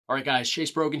All right, guys,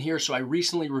 Chase Brogan here. So I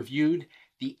recently reviewed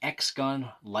the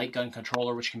XGun light gun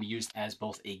controller, which can be used as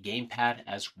both a gamepad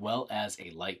as well as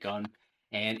a light gun.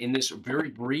 And in this very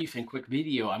brief and quick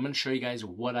video, I'm going to show you guys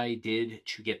what I did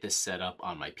to get this set up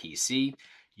on my PC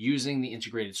using the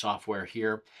integrated software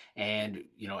here and,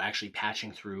 actually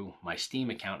patching through my Steam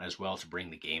account as well to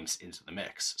bring the games into the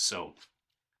mix. So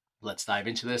let's dive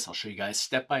into this. I'll show you guys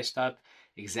step by step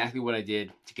exactly what I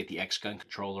did to get the XGun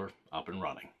controller up and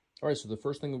running. All right, so the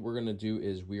first thing that we're going to do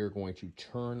is we are going to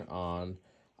turn on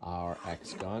our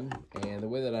XGun. And the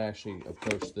way that I actually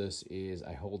approach this is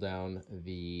I hold down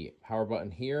the power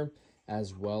button here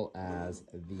as well as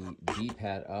the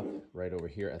D-pad up right over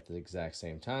here at the exact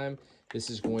same time.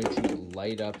 This is going to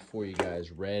light up for you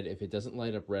guys red. If it doesn't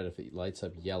light up red, if it lights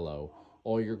up yellow,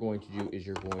 all you're going to do is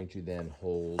you're going to then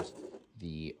hold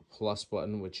the plus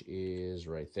button, which is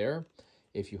right there.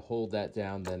 If you hold that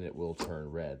down, then it will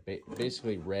turn red.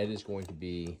 Basically, red is going to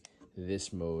be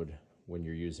this mode when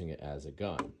you're using it as a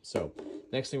gun. So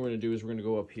next thing we're going to do is we're going to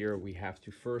go up here. We have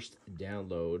to first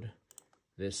download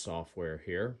this software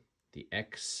here, the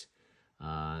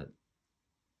XIAN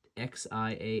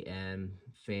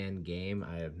fan game.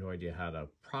 I have no idea how to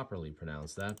properly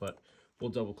pronounce that, but we'll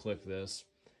double click this.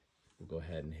 We'll go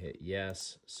ahead and hit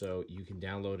yes. So you can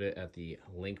download it at the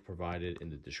link provided in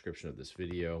the description of this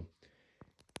video.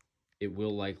 It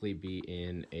will likely be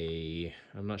in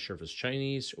I'm not sure if it's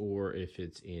Chinese or if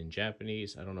it's in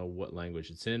Japanese. I don't know what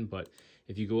language it's in, but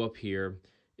if you go up here,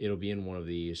 it'll be in one of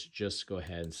these. Just go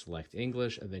ahead and select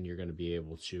English, and then you're going to be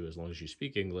able to, as long as you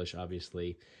speak English,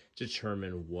 obviously,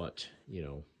 determine what,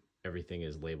 everything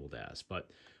is labeled as. But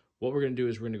what we're going to do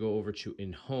is we're going to go over to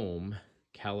in-home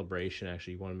calibration.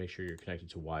 Actually, you want to make sure you're connected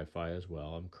to Wi-Fi as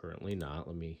well. I'm currently not.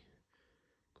 Let me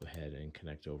go ahead and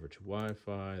connect over to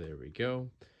Wi-Fi. There we go.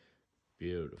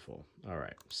 Beautiful. All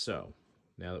right, so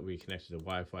now that we connected to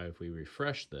Wi-Fi, if we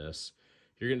refresh this,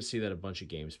 you're going to see that a bunch of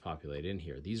games populate in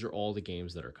here. These are all the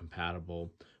games that are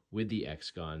compatible with the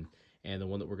XGun, and the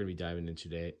one that we're going to be diving into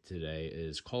today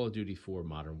is Call of Duty 4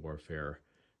 Modern Warfare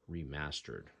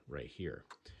Remastered right here.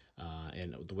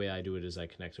 And the way I do it is I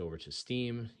connect over to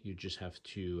Steam. You just have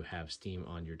to have Steam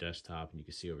on your desktop, and you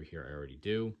can see over here I already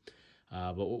do.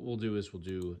 But what we'll do is we'll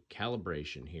do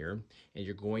calibration here, and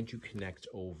you're going to connect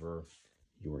over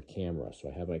your camera. So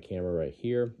I have my camera right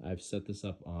here. I've set this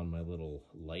up on my little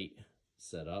light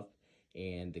setup,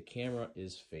 and the camera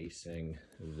is facing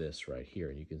this right here.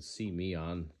 And you can see me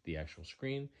on the actual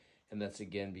screen, and that's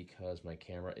again because my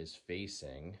camera is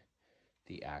facing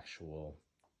the actual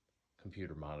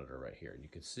computer monitor right here. And you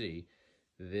can see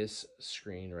this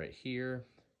screen right here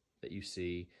that you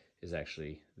see is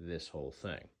actually this whole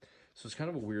thing. So it's kind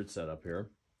of a weird setup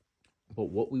here, but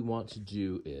what we want to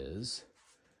do is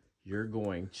you're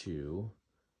going to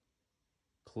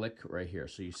click right here.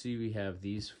 So you see we have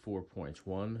these 4 points,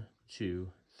 1,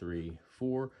 2, 3,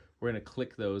 4. We're going to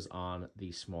click those on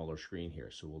the smaller screen here.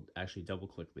 So we'll actually double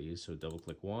click these. So double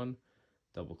click 1,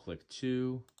 double click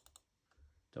 2,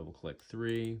 double click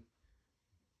 3,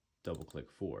 double click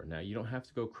 4. Now you don't have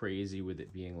to go crazy with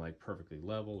it being like perfectly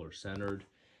level or centered.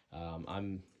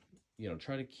 I'm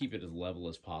try to keep it as level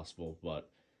as possible, but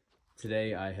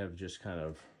today I have just kind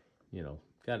of,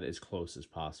 got it as close as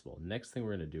possible. Next thing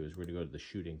we're going to do is we're going to go to the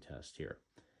shooting test here.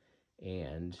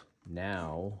 And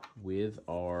now with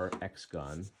our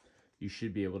XGun, you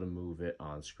should be able to move it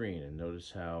on screen. And notice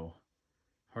how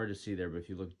hard to see there, but if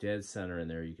you look dead center in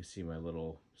there, you can see my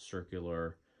little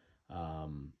circular,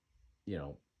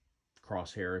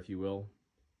 crosshair, if you will.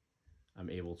 I'm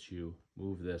able to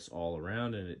move this all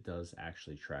around, and it does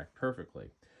actually track perfectly.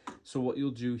 So what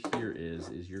you'll do here is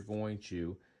you're going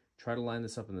to try to line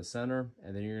this up in the center,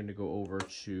 and then you're going to go over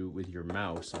to, with your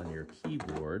mouse on your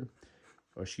keyboard,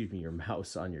 or excuse me, your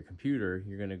mouse on your computer,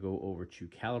 you're going to go over to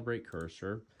calibrate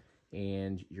cursor,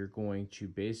 and you're going to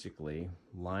basically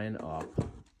line up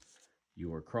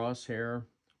your crosshair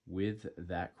with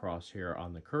that crosshair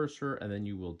on the cursor, and then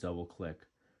you will double click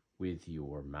with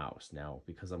your mouse. Now,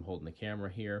 because I'm holding the camera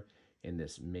here in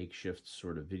this makeshift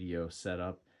sort of video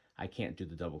setup, I can't do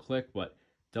the double click, but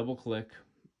double click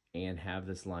and have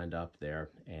this lined up there,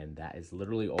 and that is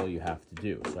literally all you have to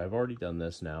do. So I've already done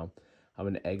this now. I'm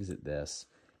going to exit this,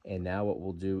 and now what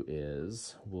we'll do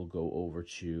is we'll go over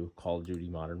to Call of Duty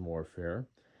Modern Warfare,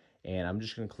 and I'm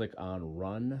just going to click on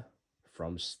Run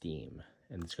from Steam,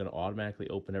 and it's going to automatically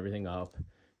open everything up.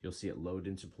 You'll see it load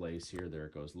into place here. There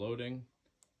it goes, loading.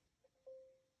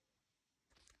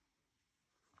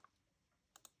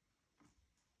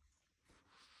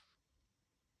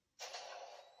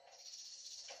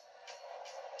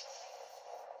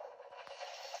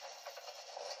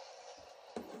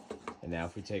 And now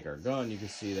if we take our gun, you can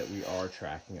see that we are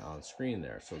tracking on screen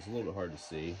there. So it's a little bit hard to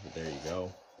see, but there you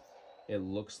go. It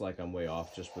looks like I'm way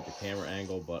off just with the camera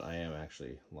angle, but I am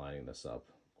actually lining this up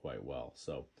quite well.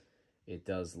 So it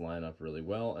does line up really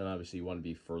well, and obviously you want to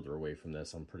be further away from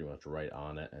this. I'm pretty much right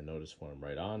on it, and notice when I'm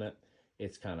right on it,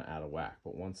 it's kind of out of whack.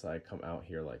 But once I come out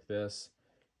here like this,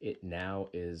 it now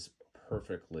is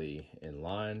perfectly in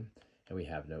line, and we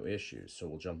have no issues. So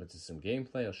we'll jump into some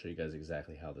gameplay. I'll show you guys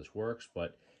exactly how this works,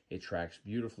 but it tracks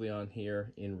beautifully on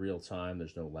here in real time.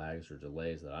 There's no lags or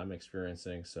delays that I'm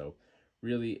experiencing, so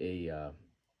really a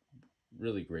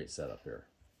really great setup here.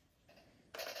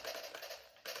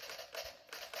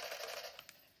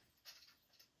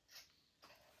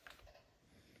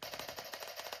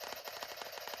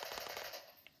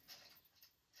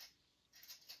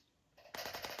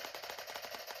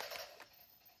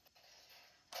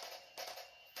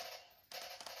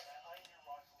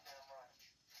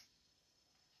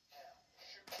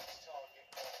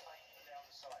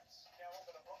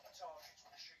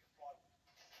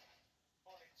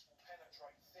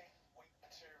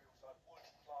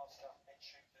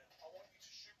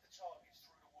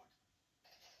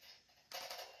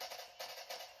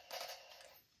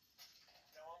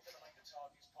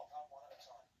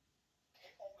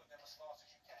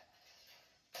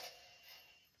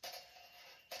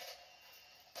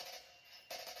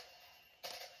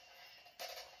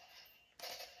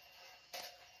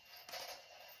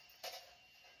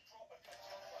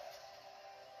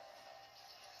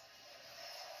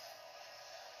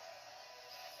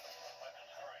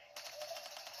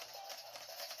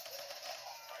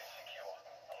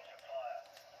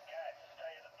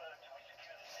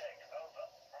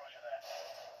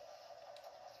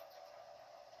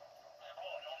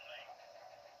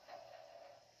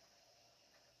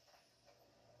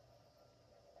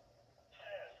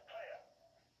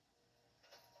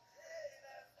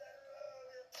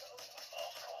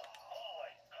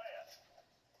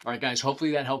 All right, guys,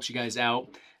 hopefully that helps you guys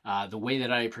out. The way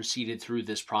that I proceeded through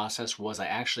this process was I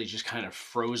actually just kind of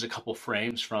froze a couple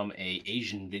frames from a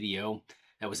Asian video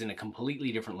that was in a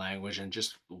completely different language and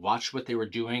just watched what they were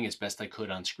doing as best I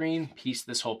could on screen, pieced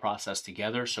this whole process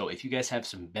together. So if you guys have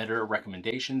some better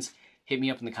recommendations, hit me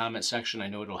up in the comment section. I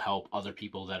know it'll help other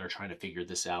people that are trying to figure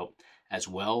this out as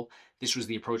well. This was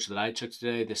the approach that I took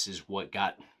today. This is what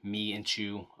got me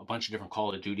into a bunch of different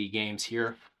Call of Duty games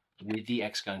here with the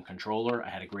XGun controller. I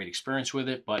had a great experience with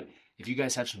it, but if you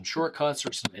guys have some shortcuts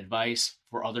or some advice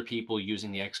for other people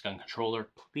using the XGun controller,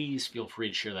 please feel free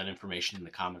to share that information in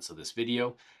the comments of this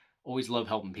video. Always love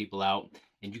helping people out,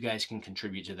 and you guys can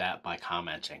contribute to that by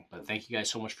commenting. But thank you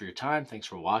guys so much for your time. Thanks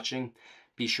for watching.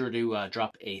 Be sure to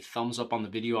drop a thumbs up on the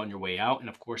video on your way out, and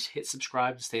of course hit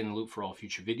subscribe to stay in the loop for all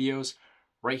future videos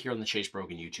right here on the Chase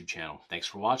Brogan YouTube channel. Thanks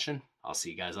for watching. I'll see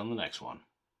you guys on the next one.